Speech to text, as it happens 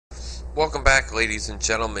Welcome back, ladies and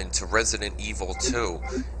gentlemen, to Resident Evil 2.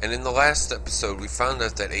 And in the last episode, we found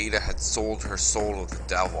out that Ada had sold her soul to the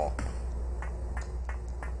devil.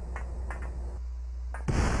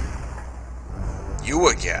 You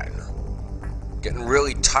again. Getting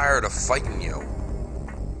really tired of fighting you.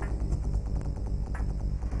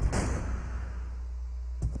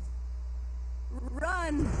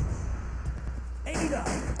 Run! Ada!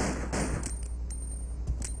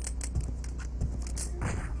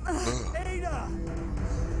 Ada!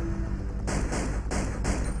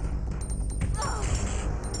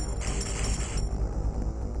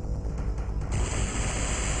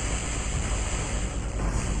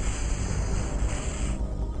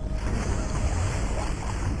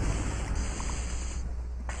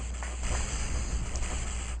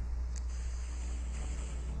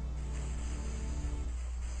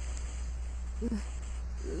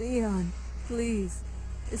 Leon, please,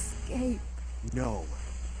 escape. No.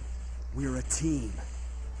 We're a team.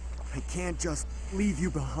 I can't just leave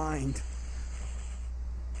you behind.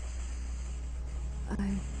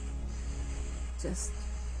 I'm just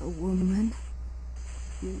a woman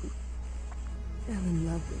who fell in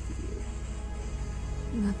love with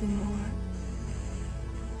you. Nothing more.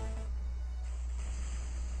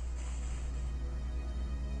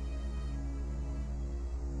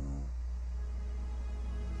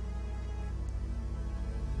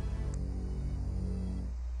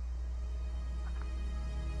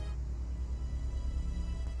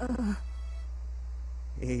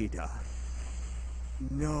 Ada.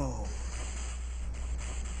 No.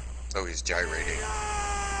 Oh, he's gyrating.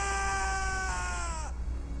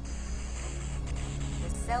 The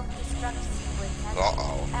self-destruct sequence has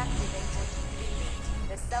been activated. Repeat,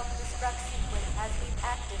 the self-destruct sequence has been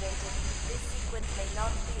activated. This sequence may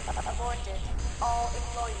not be aborted. All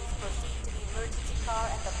employees proceed to the emergency car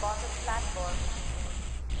at the bottom platform.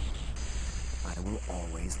 I will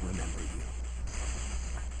always remember you.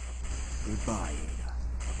 Goodbye, Ada.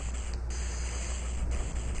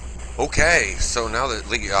 Okay, so now that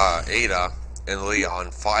Ada and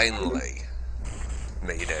Leon finally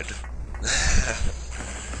mated,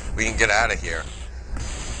 we can get out of here.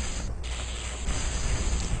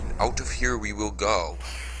 Out of here we will go.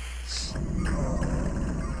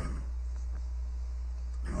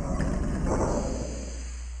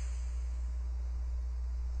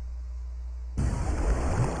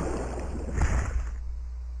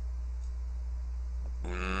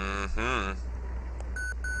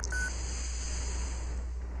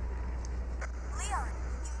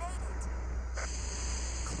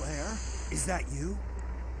 Claire? Is that you?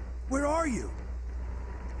 Where are you?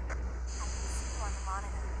 I can see you on the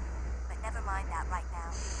monitor, but never mind that right now.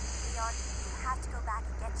 Leon, you have to go back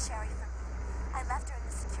and get Sherry for me. I left her in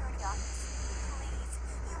the security office. Please,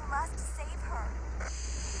 you must save her.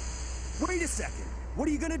 Wait a second. What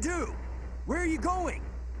are you gonna do? Where are you going?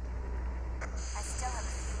 I still have a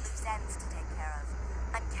few loose ends to take care of.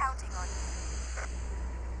 I'm counting on you.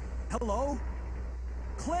 Hello?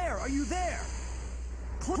 Claire, are you there?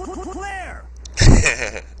 Claire!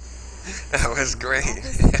 That was great.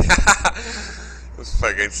 This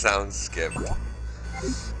fucking sound skip.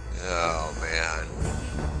 Oh man.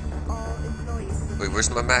 Wait,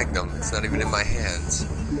 where's my magnum? It's not even in my hands.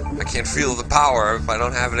 I can't feel the power if I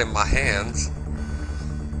don't have it in my hands.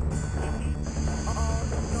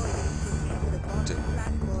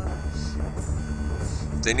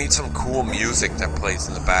 They need some cool music that plays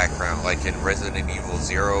in the background, like in Resident Evil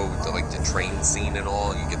 0, like the train scene and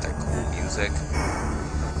all. You get that cool music.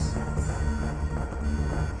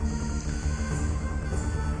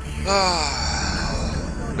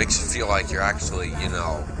 Makes you feel like you're actually, you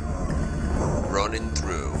know, running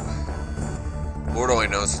through. Lord only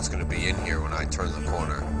knows what's going to be in here when I turn the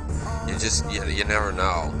corner. You never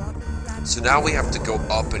know. So now we have to go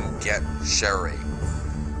up and get Sherry.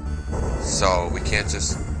 So we can't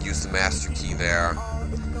just use the master key there.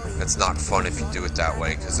 That's not fun if you do it that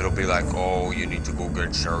way, because it'll be like, oh, you need to go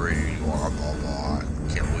get Sherry, blah, blah, blah.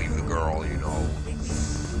 Can't leave the girl, you know.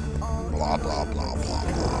 Blah, blah, blah, blah,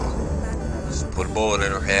 blah. Just put a bullet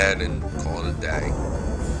in her head and call it a day.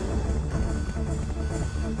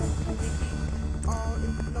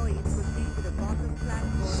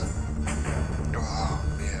 Oh,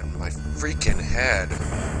 man, my freaking head.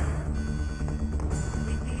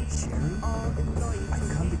 I've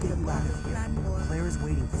come to get you out of here. Claire is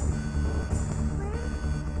waiting for you.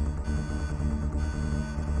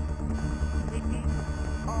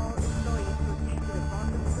 All employees proceed to the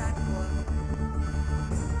bottom platform.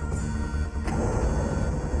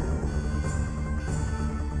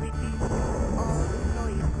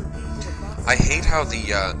 I hate how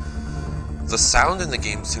the The sound in the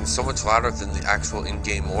game seems so much louder than the actual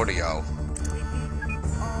in-game audio.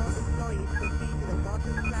 All employees proceed to the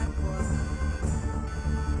bottom platform.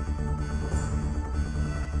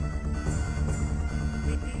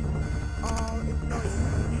 Repeat. All employees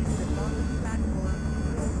proceed to the bottom platform.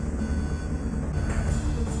 Repeat.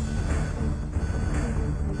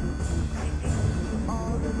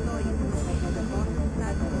 All employees proceed to the bottom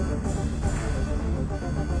platform.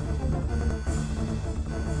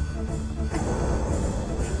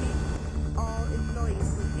 All employees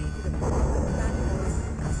proceed to the bottom platform.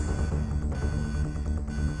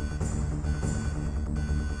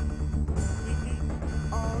 Repeat.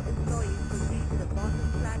 All employees proceed to the bottom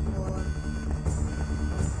platform.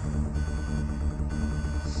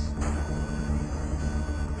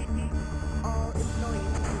 Repeat. All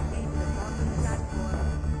employees proceed to the bottom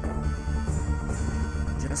platform.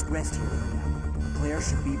 Just rest here for now. Claire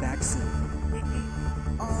should be back soon. Repeat.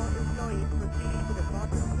 All employees proceed to the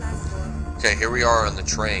bottom platform. Okay, here we are on the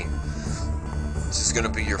train. This is gonna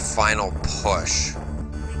be your final push.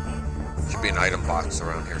 Should be an item box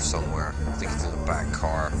around here somewhere. I think it's in the back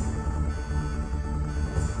car.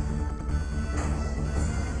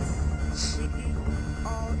 Repeat.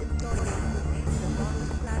 All employees proceed to the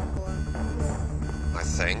bottom platform. I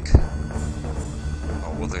think.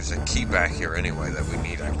 Oh, well, there's a key back here anyway that we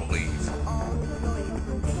need, I believe. All employees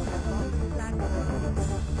proceed to the bottom platform.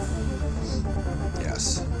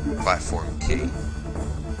 Yes. Platform key.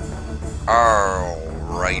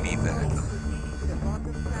 Alrighty then. Proceed to the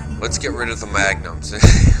bottom platform. Let's get rid of the magnums.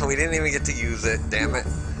 We didn't even get to use it, damn it.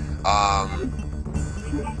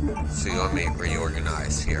 So let me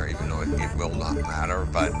reorganize here, even though it will not matter,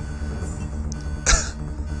 but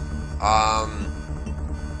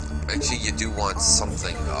actually you do want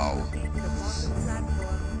something though. Proceed to the bottom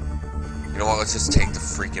platform. You know what, let's just take the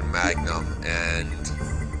freaking magnum and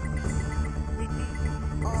Repeat.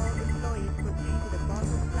 All employees proceed to the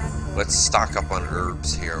bottom platform. let's stock up on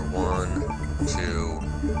herbs here. 1, 2.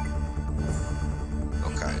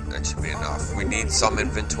 Okay, that should be enough. We need some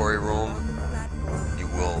inventory room. Platform. You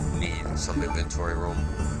will need some inventory room.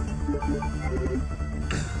 Repeat.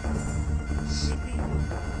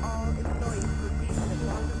 All employees proceed to the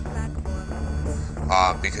bottom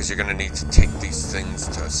platform. Because you're gonna need to take these things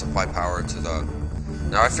to supply power to the...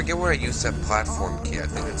 Now I forget where I used that platform key. I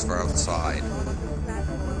think it's for outside. Bottom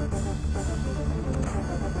platform.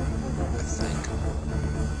 I think.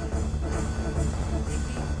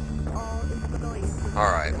 Repeat. All employees proceed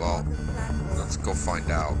Alright, to the well, bottom platform. let's go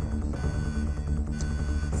find out.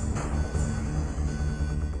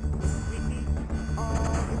 Repeat. All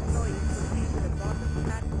employees proceed to the bottom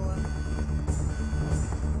platform.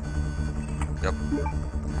 Yep.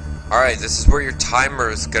 Alright, this is where your timer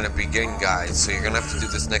is gonna begin, guys. So you're gonna have to do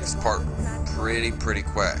this next part pretty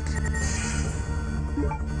quick. To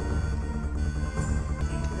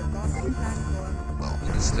the bottom platform. Well,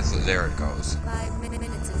 there it goes. 5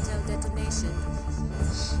 minutes until detonation.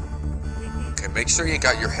 Okay, make sure you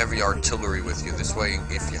got your heavy artillery with you. This way,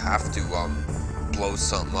 if you have to blow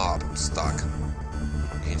something up, I'm stuck.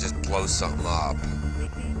 You can just blow something up.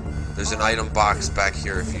 Repeat. There's an item box back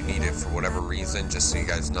here if you need it for whatever reason, just so you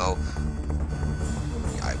guys know.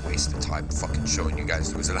 Yeah, I wasted time fucking showing you guys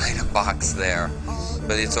there was an item box there.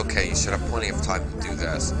 But it's okay, you should have plenty of time to do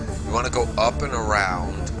this. You want to go up and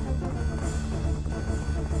around.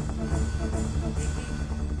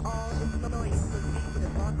 All employees proceed to the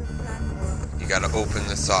bottom platform. You gotta open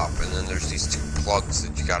this up, and then there's these 2 plugs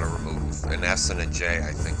that you gotta remove. An S and a J,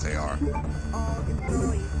 I think they are. All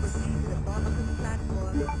employees proceed to the bottom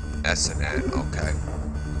platform. S and N, okay.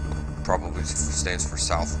 Probably stands for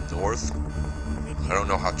south and north. I don't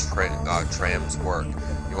know how trams work.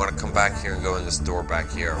 You want to come back here and go in this door back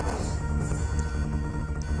here.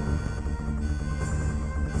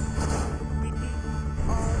 Repeat.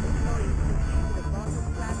 All employees proceed to the bottom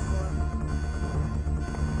platform.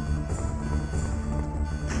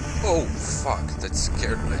 Oh, fuck, that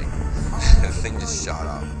scared me. The thing just shot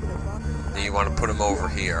up. Proceed to the bottom Then you want to put them over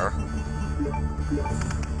here.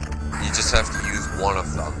 You just have to use one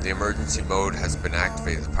of them. The emergency mode has been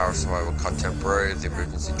activated. The power supply will cut temporarily. The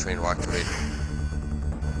emergency train will activate.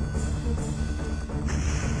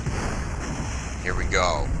 Here we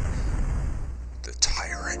go. The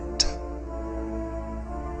Tyrant.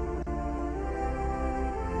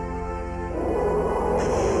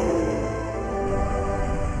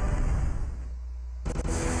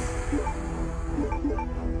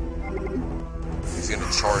 He's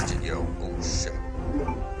gonna charge at you. Oh shit.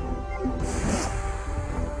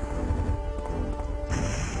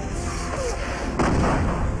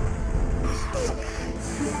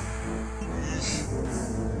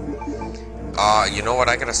 You know what?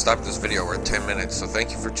 I gotta stop this video. We're at 10 minutes, so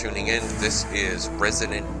thank you for tuning in. This is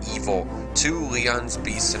Resident Evil 2 Leon's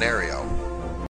B scenario.